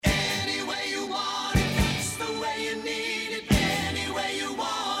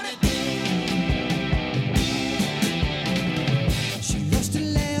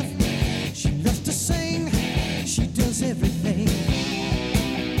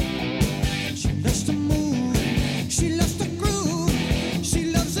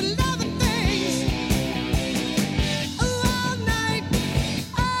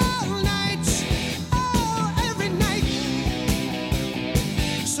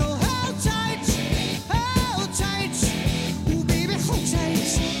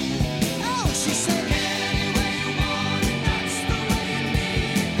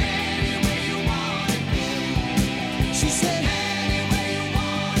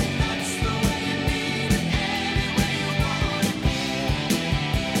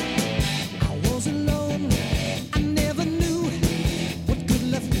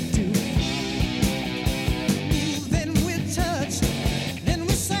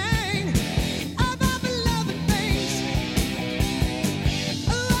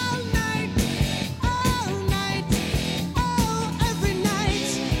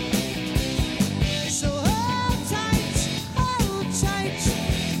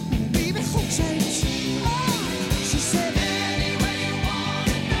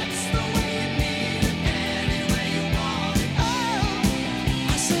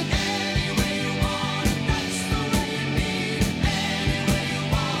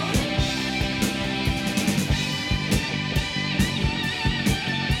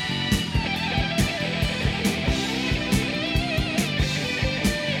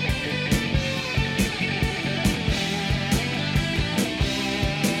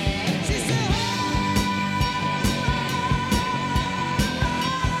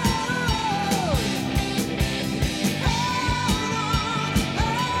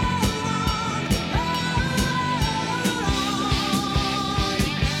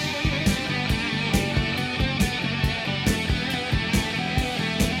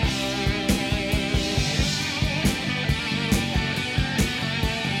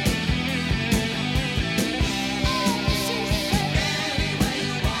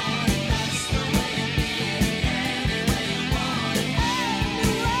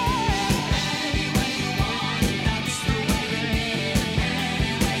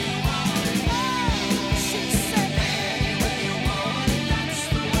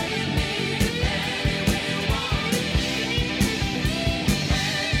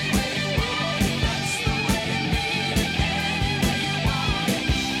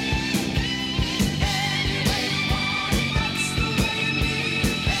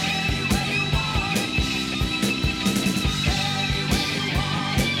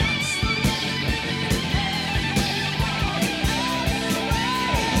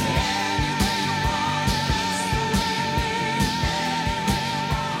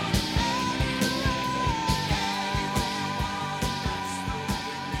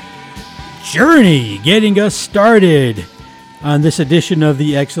Journey, getting us started on this edition of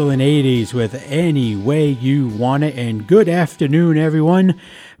the Excellent 80s with Any Way You Want It. And good afternoon, everyone.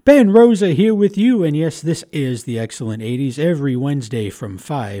 Ben Rosa here with you. And yes, this is the Excellent 80s every Wednesday from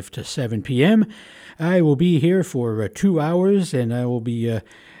 5 to 7 p.m. I will be here for 2 hours, and I will be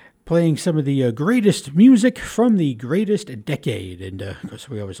playing some of the greatest music from the greatest decade. And of course,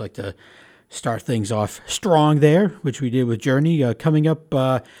 we always like to start things off strong there, which we did with Journey. Coming up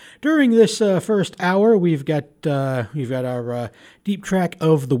during this first hour, we've got our deep track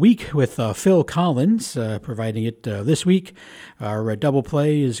of the week with Phil Collins providing it this week. Our double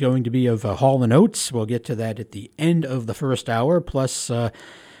play is going to be of Hall & Oates. We'll get to that at the end of the first hour. Plus,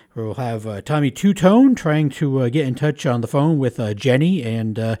 we'll have Tommy Two-Tone trying to get in touch on the phone with Jenny.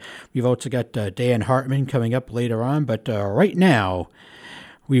 And we've also got Dan Hartman coming up later on. But right now,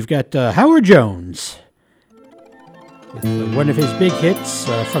 we've got Howard Jones with one of his big hits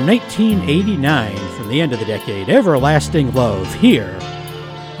from 1989, from the end of the decade, Everlasting Love, here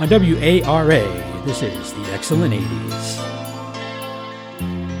on WARA. This is the Excellent 80s.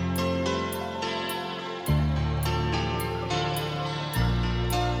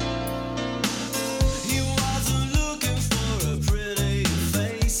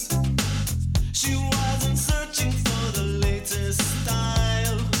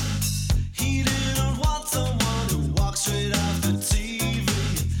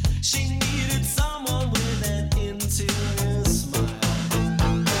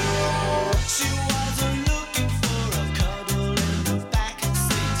 She wasn't looking for a cuddle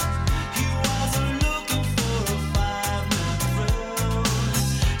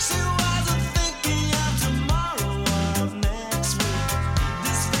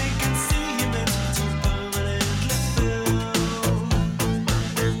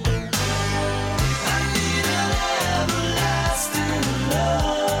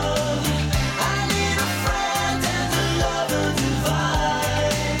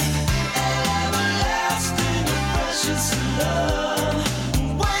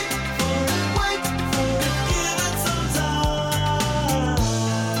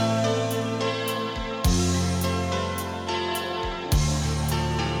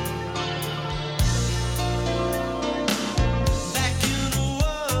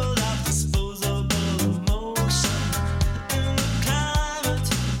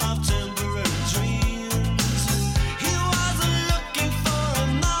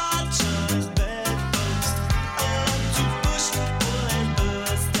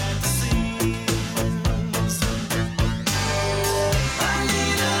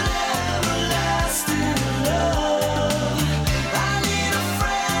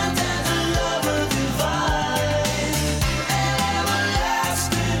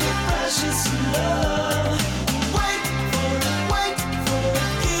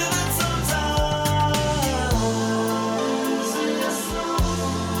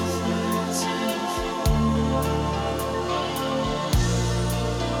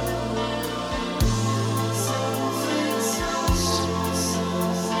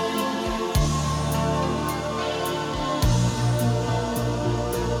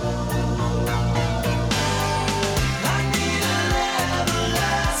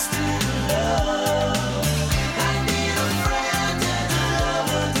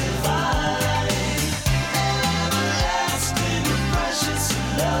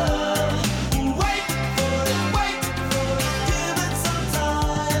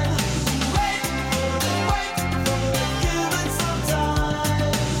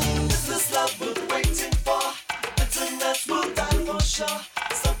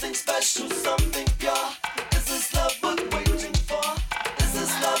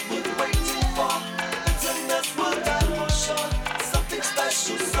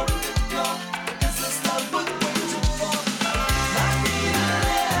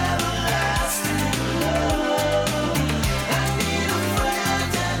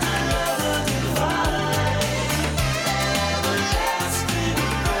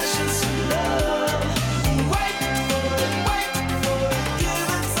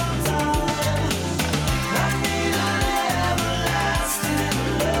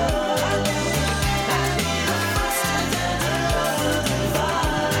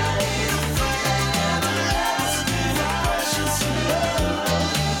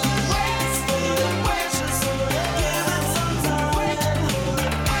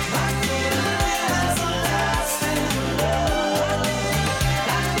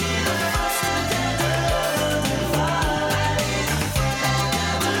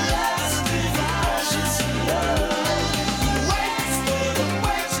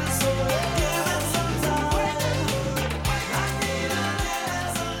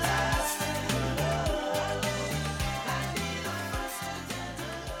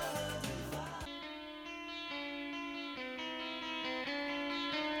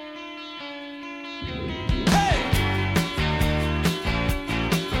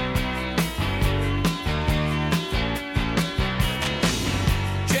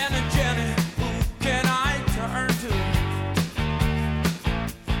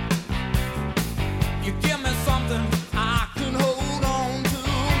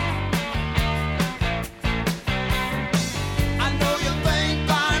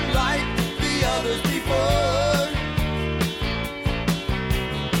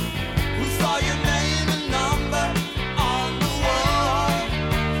Saw your name and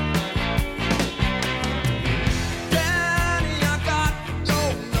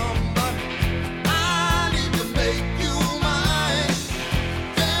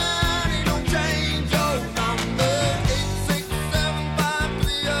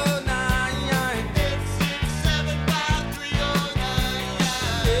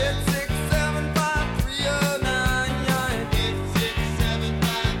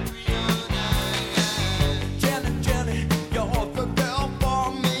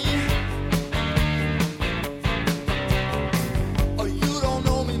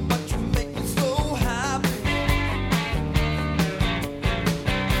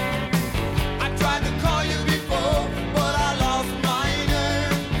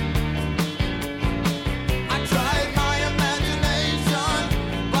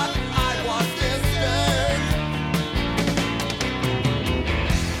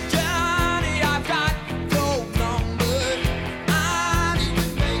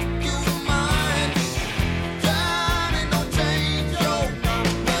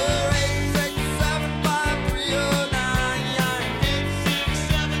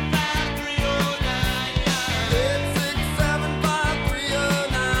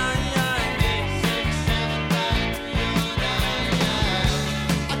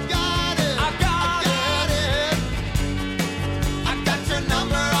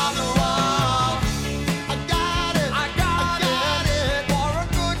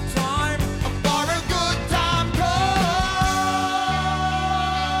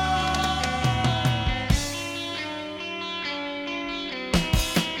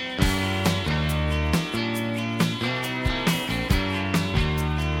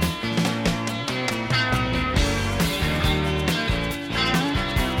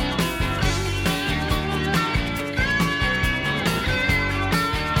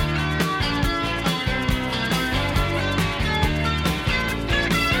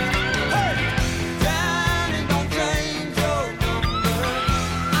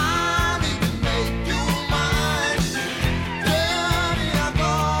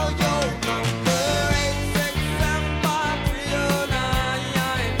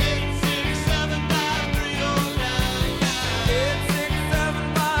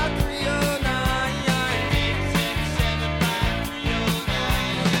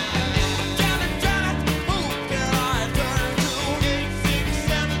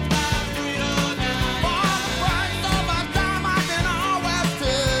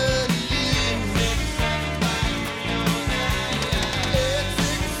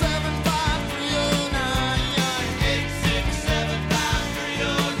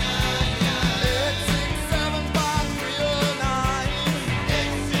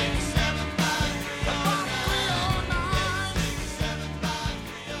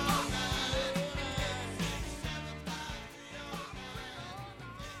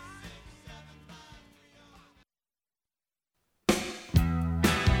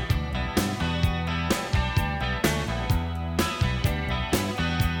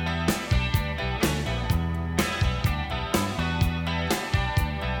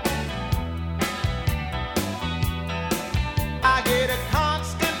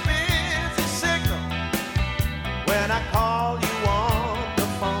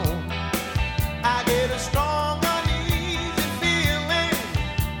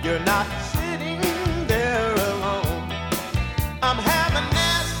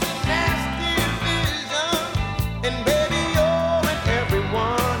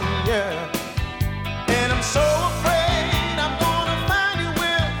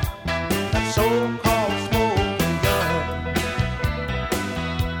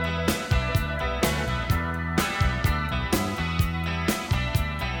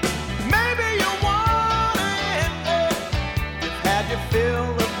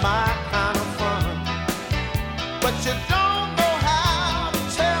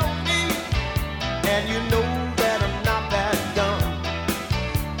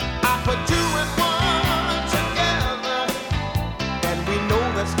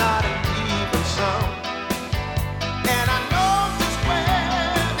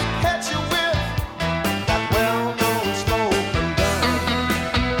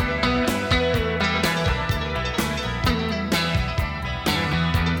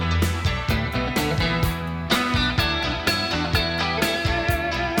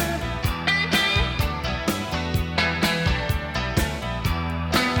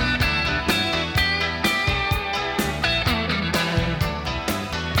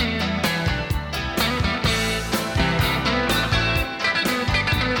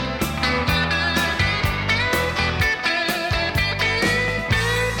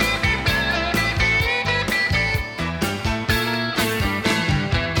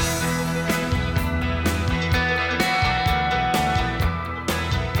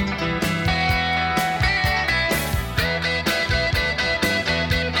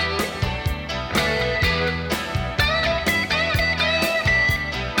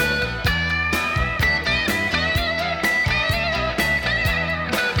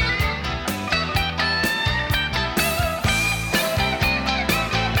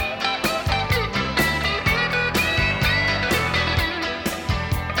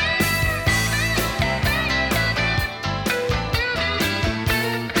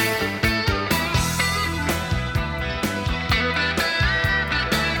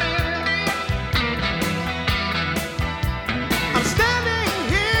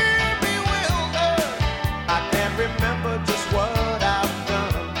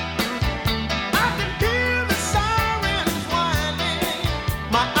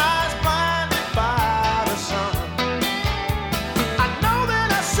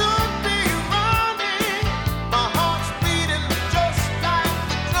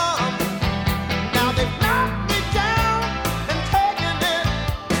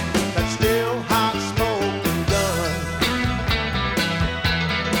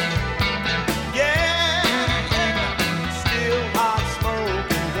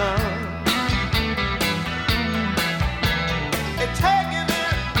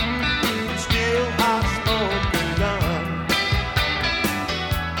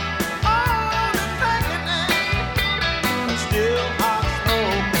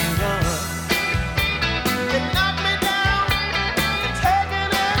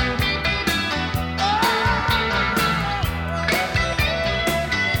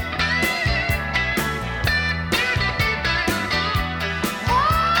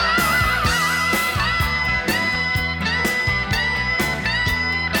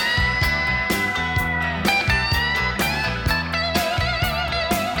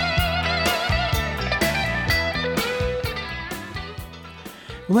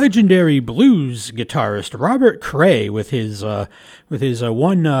legendary blues guitarist Robert Cray with his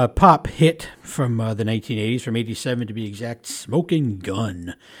one pop hit from the 1980s, from '87 to be exact, "Smoking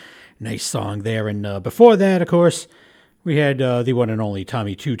Gun." Nice song there. And before that, of course, we had the one and only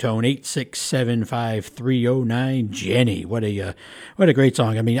Tommy Two-Tone, 8675309, Jenny. What a great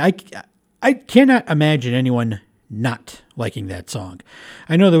song. I mean, I cannot imagine anyone not liking that song.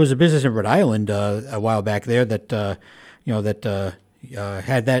 I know there was a business in Rhode Island a while back there that had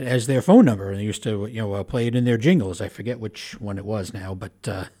that as their phone number, and they used to play it in their jingles. I forget which one it was now, but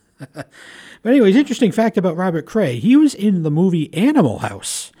but anyways, interesting fact about Robert Cray: he was in the movie Animal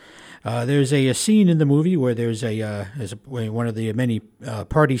House. There's a scene in the movie where there's one of the many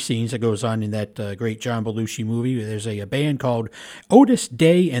party scenes that goes on in that great John Belushi movie. There's a band called Otis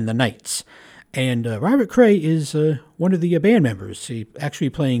Day and the Knights, and Robert Cray is one of the band members. He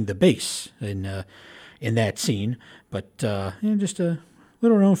actually playing the bass in that scene. But just a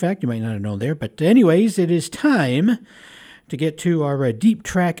little known fact you might not have known there. But anyways, it is time to get to our deep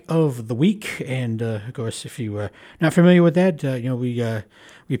track of the week. And of course, if you are not familiar with that,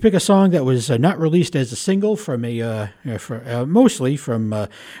 we pick a song that was not released as a single from mostly from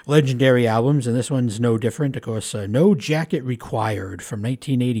legendary albums, and this one's no different. Of course, "No Jacket Required" from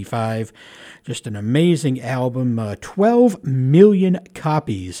 1985. Just an amazing album. 12 million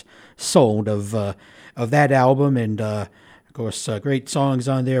copies sold of that album, and of course, great songs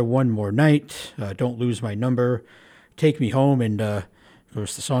on there. "One More Night," "Don't Lose My Number," "Take Me Home," and of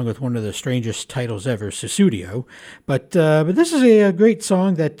course, the song with one of the strangest titles ever, "Sussudio." But this is a great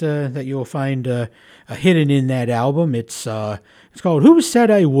song that you'll find hidden in that album. It's called "Who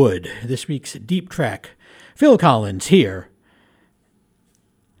Said I Would?" This week's deep track. Phil Collins here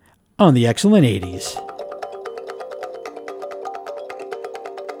on the Excellent 80s.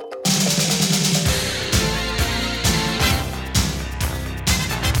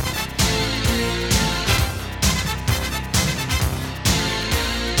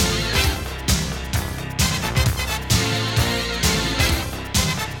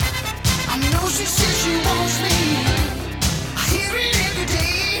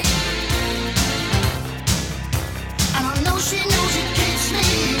 She knows it gets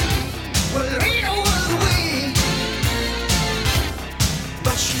me. Well, ain't no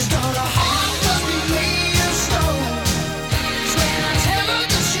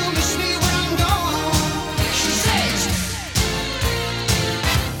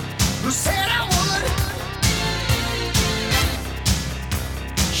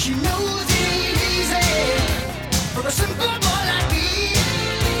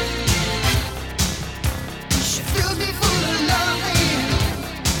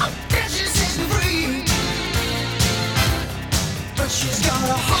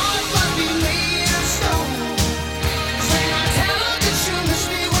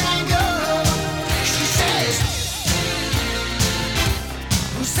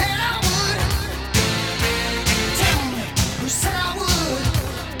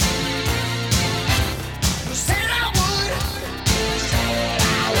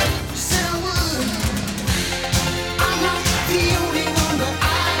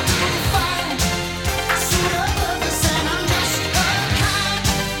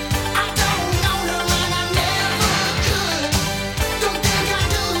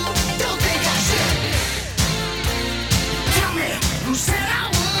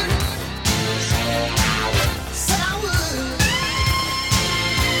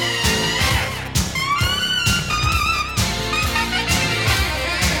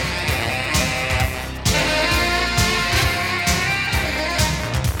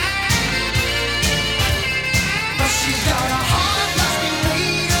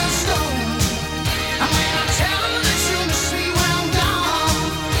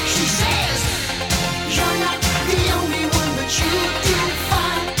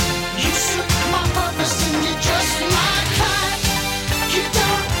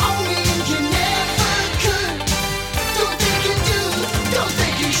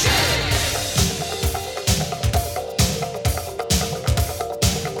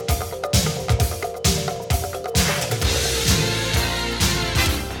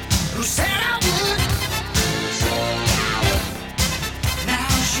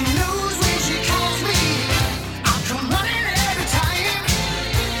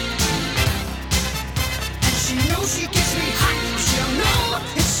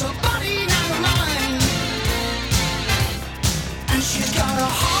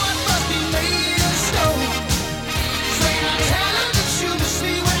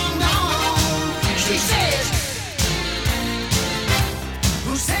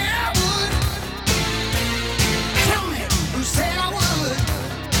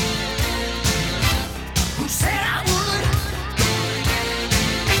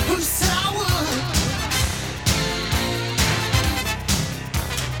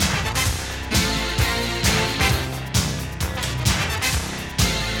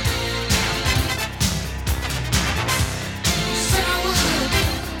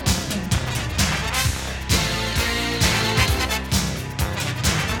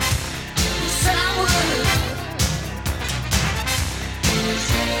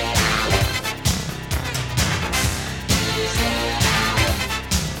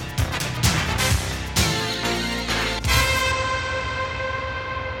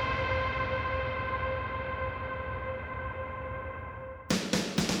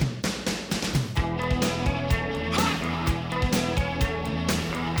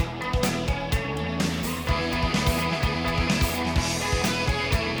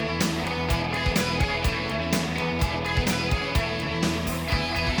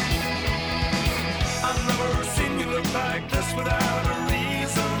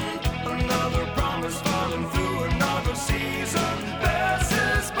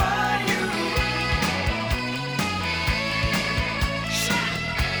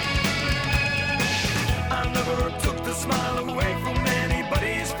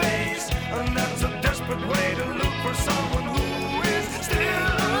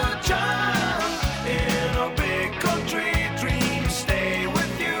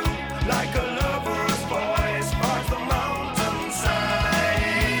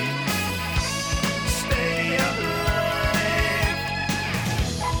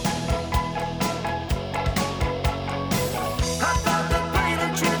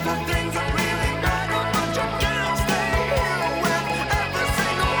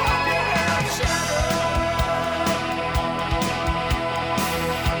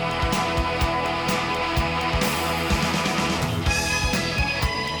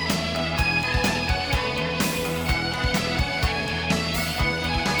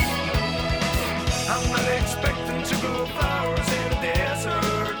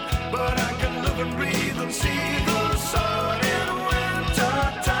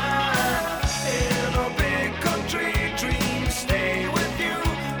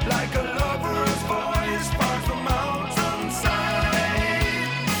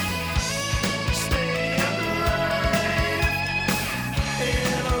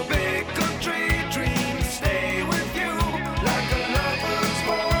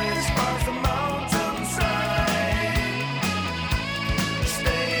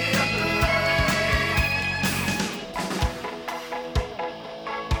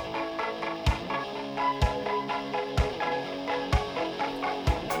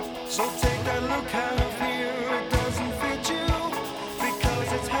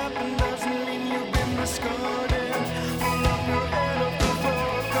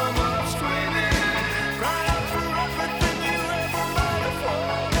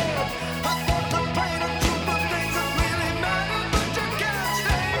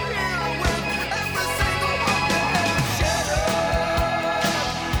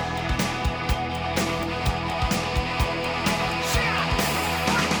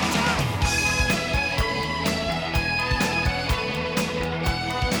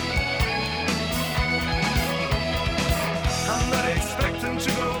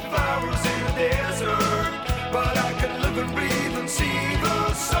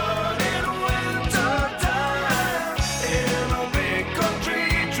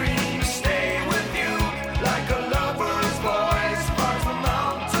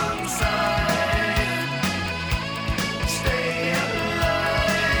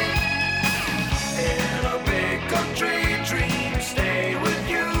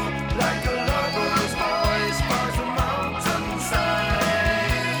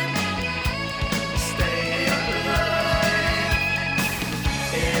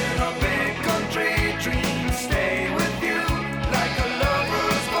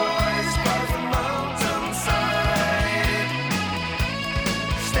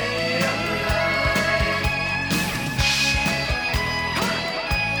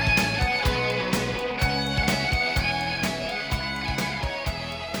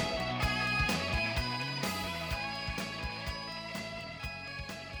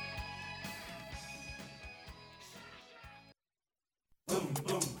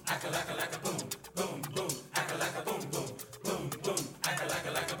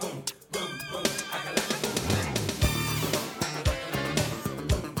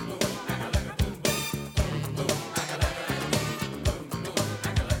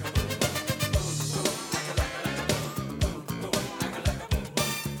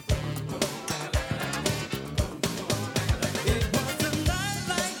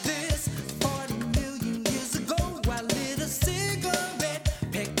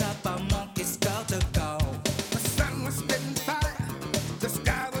Picked up a monkey's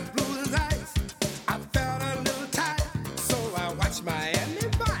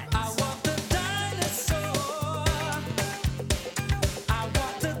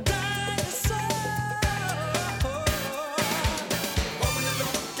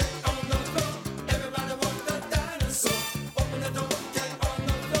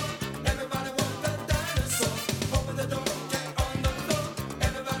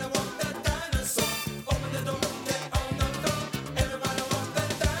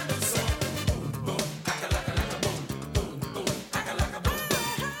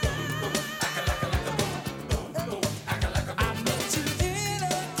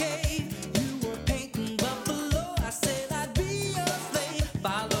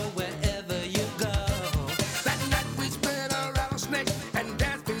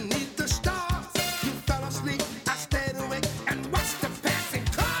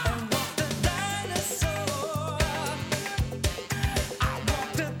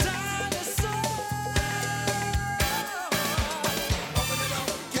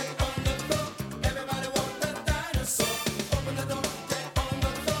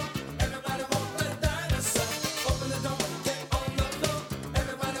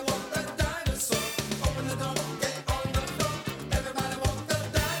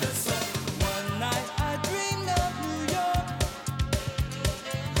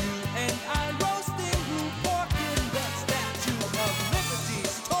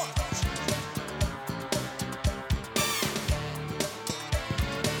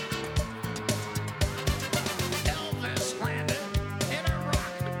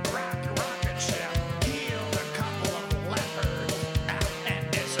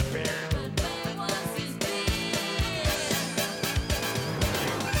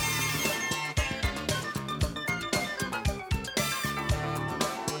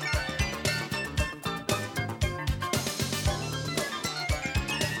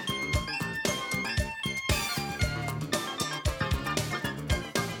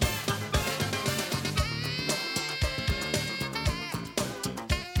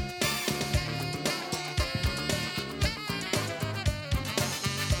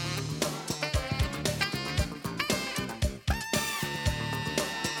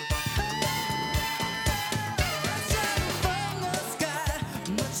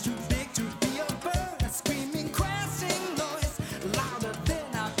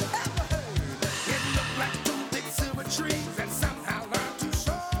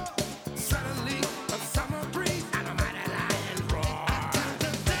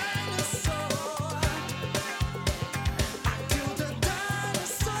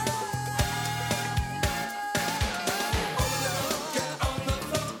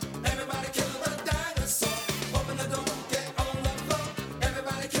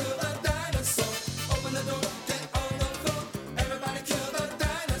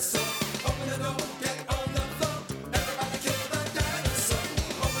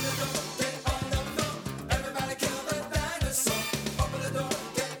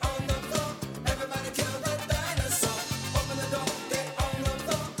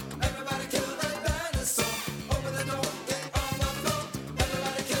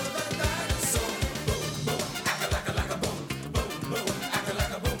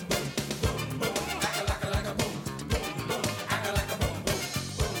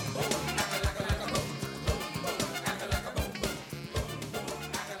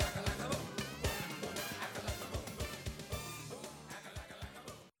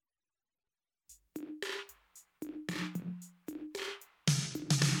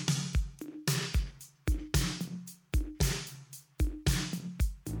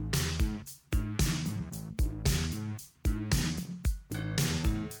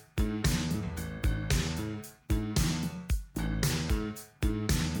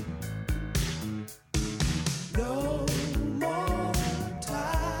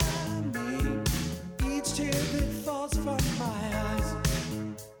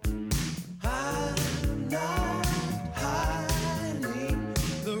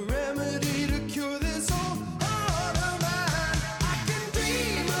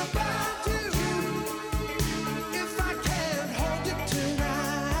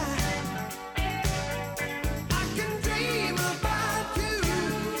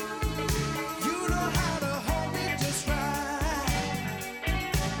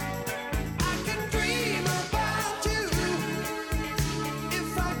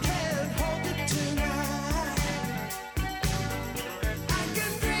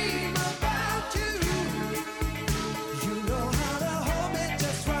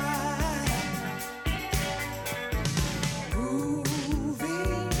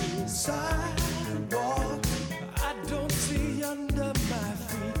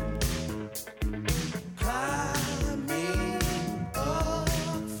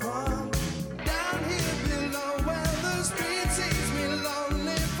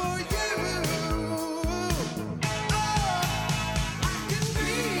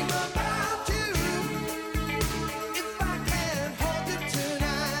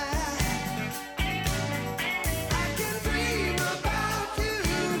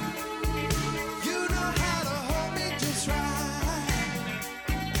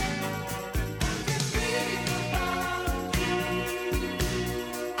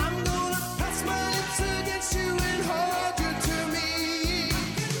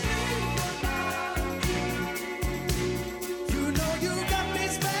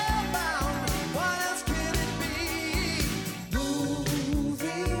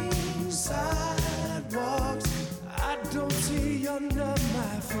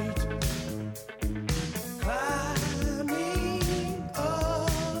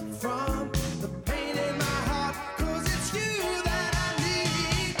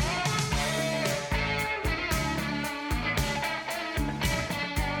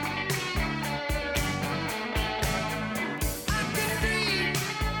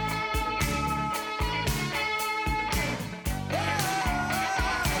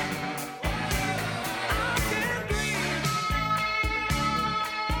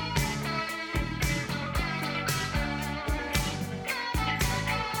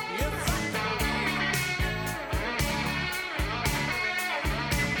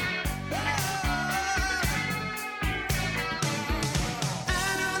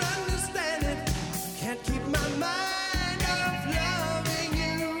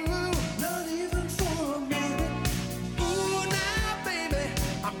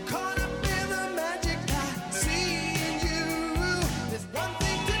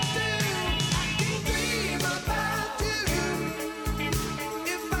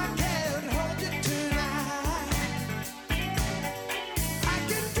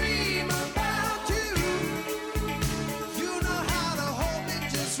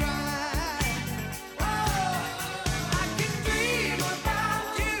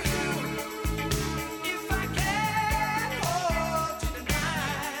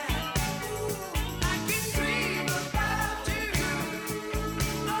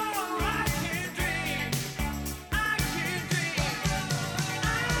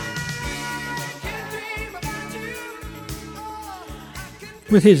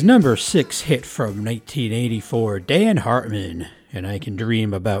With his number 6 hit from 1984, Dan Hartman, and I Can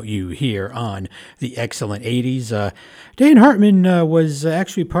Dream About You here on the Excellent 80s. Dan Hartman was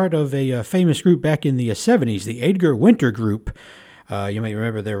actually part of a famous group back in the 70s, the Edgar Winter Group. You might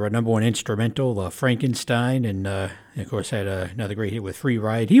remember their number one instrumental, Frankenstein, and of course had another great hit with Free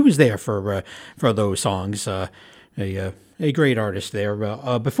Ride. He was there for those songs. A great artist there.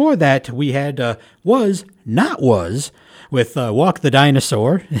 Before that, we had Was with Walk the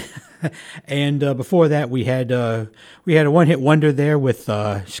Dinosaur. And before that, we had a one-hit wonder there with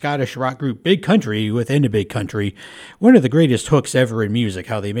Scottish rock group Big Country within the Big Country. One of the greatest hooks ever in music,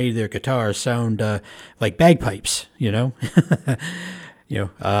 how they made their guitars sound like bagpipes, you know?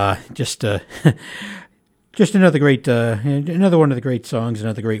 Just another great, another one of the great songs,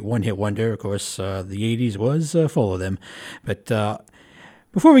 another great one-hit wonder. Of course, the 80s was full of them. But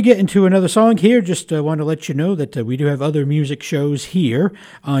before we get into another song here, just want to let you know that we do have other music shows here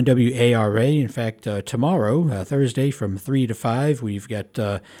on WARA. In fact, tomorrow, Thursday, from 3 to 5, we've got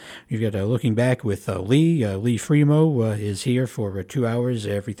Looking Back with Lee. Lee Fremo is here for 2 hours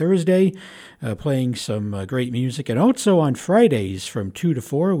every Thursday, playing some great music. And also on Fridays from 2 to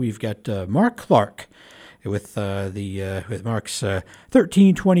 4, we've got Mark Clark with Mark's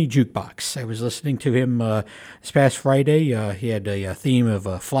 1320 Jukebox. I was listening to him this past Friday. He had a theme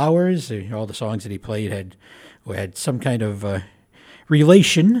of flowers. All the songs that he played had some kind of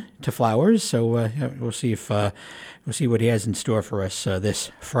relation to flowers. So we'll see what he has in store for us this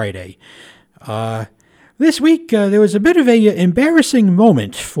Friday. This week there was a bit of a embarrassing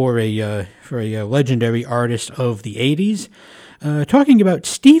moment for a legendary artist of the 80s. Talking about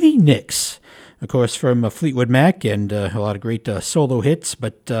Stevie Nicks. Of course, from Fleetwood Mac and a lot of great solo hits.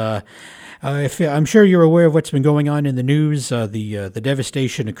 But I'm sure you're aware of what's been going on in the news, the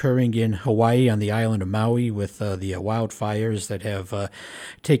devastation occurring in Hawaii on the island of Maui with the wildfires that have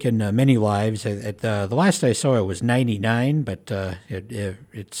taken many lives. The last I saw it was 99, but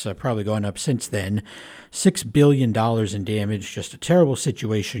it's probably gone up since then. $6 billion in damage, just a terrible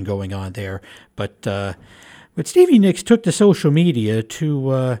situation going on there. But Stevie Nicks took to social media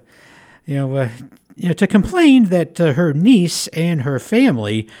to to complain that her niece and her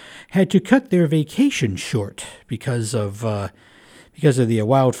family had to cut their vacation short because of the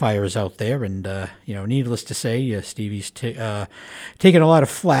wildfires out there. And needless to say, Stevie's taken a lot of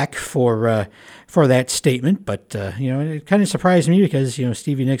flack for that statement. But it kind of surprised me because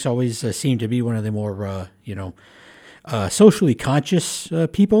Stevie Nicks always seemed to be one of the more socially conscious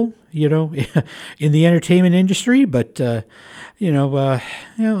people, in the entertainment industry. But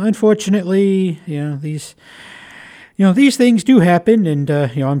unfortunately, these things do happen, and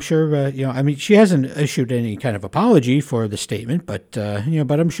I'm sure. She hasn't issued any kind of apology for the statement, but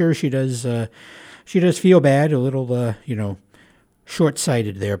I'm sure she does. She does feel bad, a little,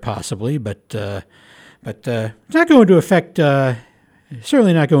 short-sighted there, possibly, but it's not going to affect.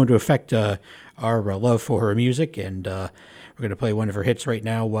 Certainly not going to affect our love for her music, and we're going to play one of her hits right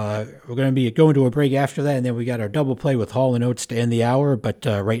now. We're going to be going to a break after that, and then we got our double play with Hall & Oates to end the hour. But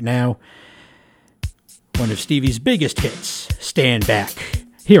right now, one of Stevie's biggest hits, Stand Back.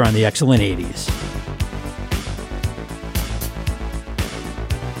 here on the Excellent 80s.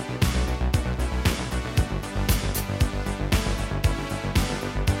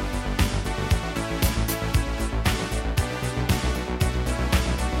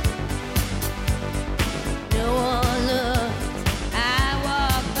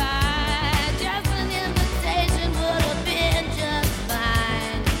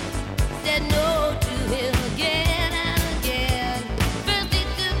 No to him again and again. First he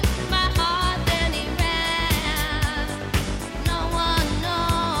took my heart, then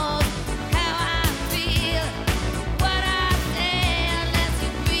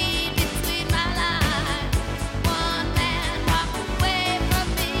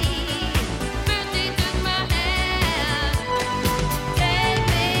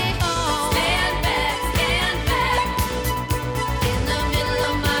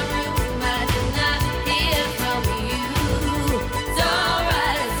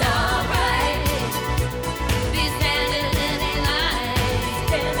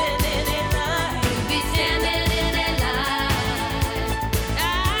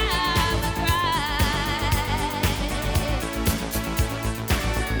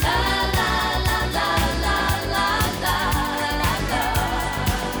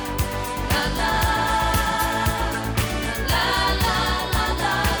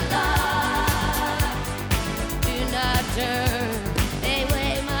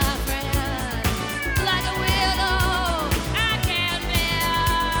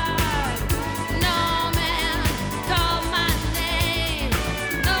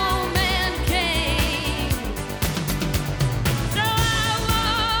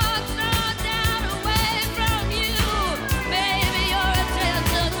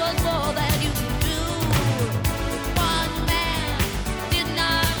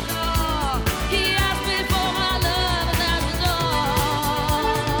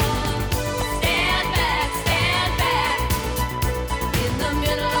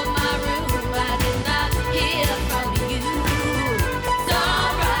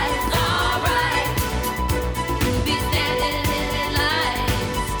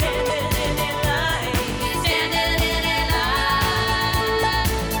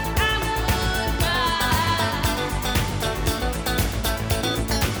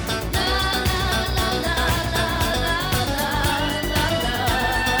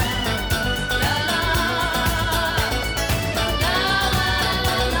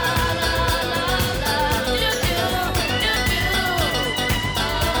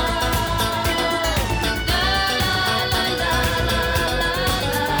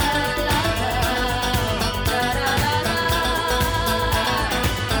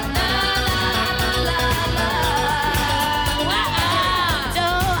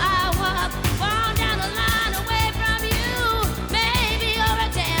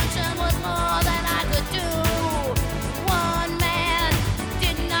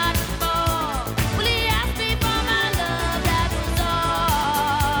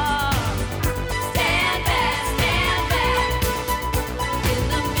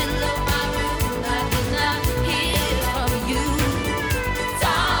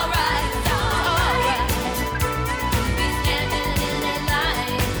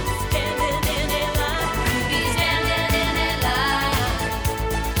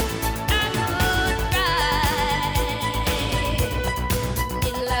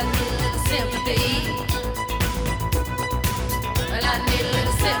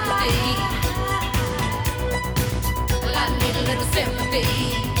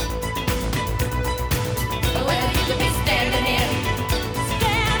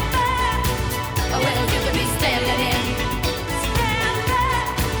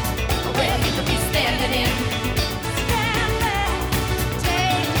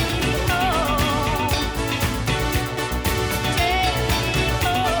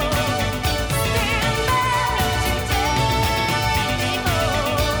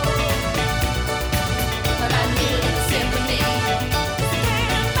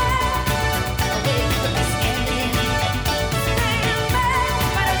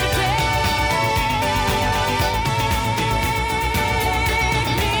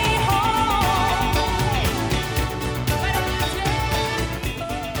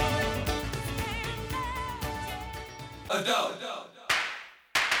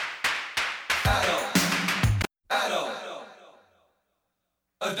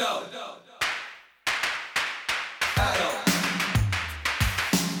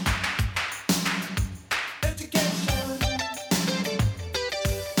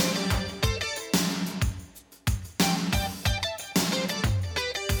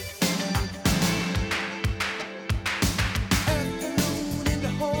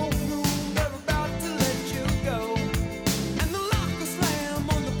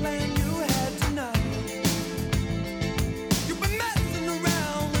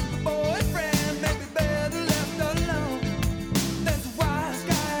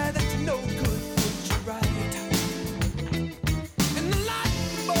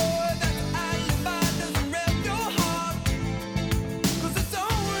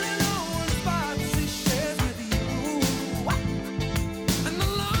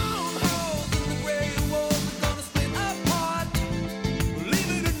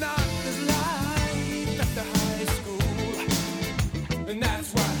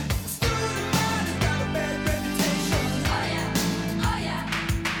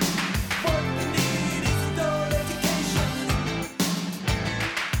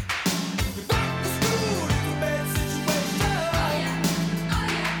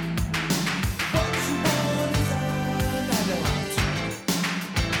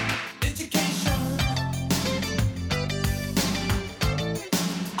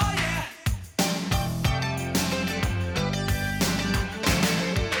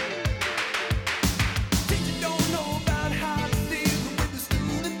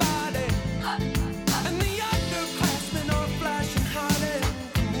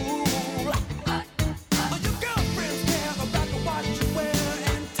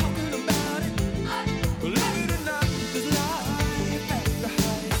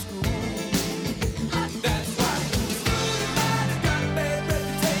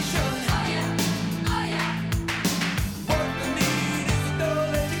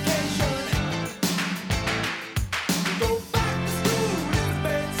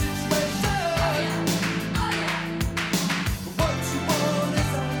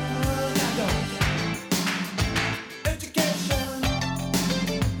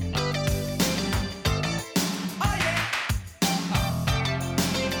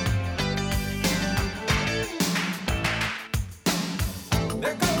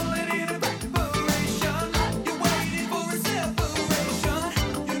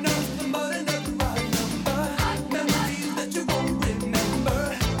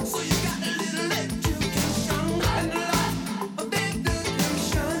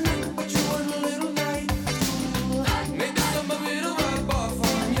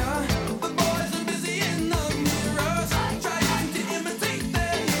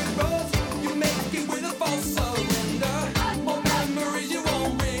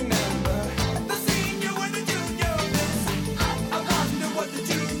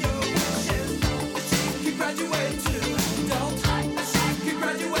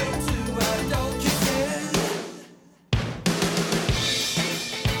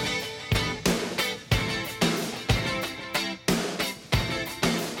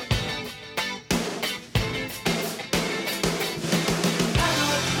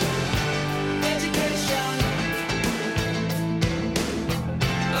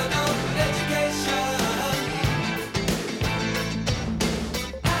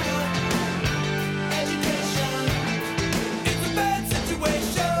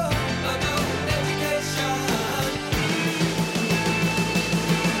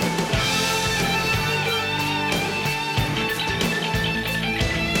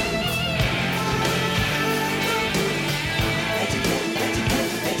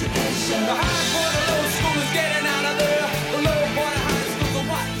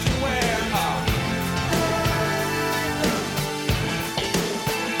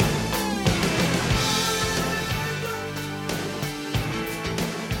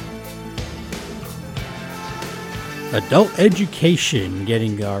Adult Education,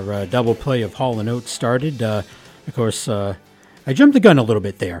 getting our double play of Hall & Oates started. Of course, I jumped the gun a little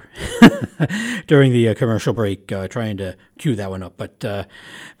bit there during the commercial break, trying to cue that one up. But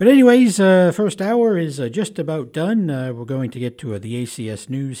anyways, first hour is just about done. We're going to get to the ACS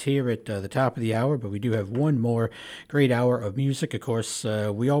news here at the top of the hour, but we do have one more great hour of music. Of course,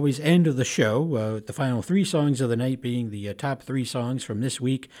 we always end the show, the final three songs of the night being the top three songs from this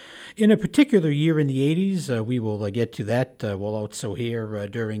week in a particular year in the 80s. We will get to that. We'll also hear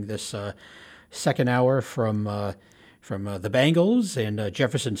during this second hour from the Bangles and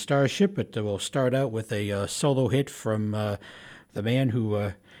Jefferson Starship, but we'll start out with a solo hit from the man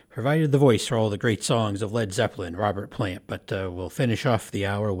who provided the voice for all the great songs of Led Zeppelin, Robert Plant. But we'll finish off the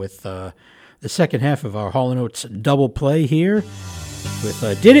hour with the second half of our Hall & Oates double play here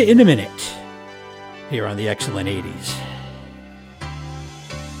with Did It in a Minute here on the Excellent 80s.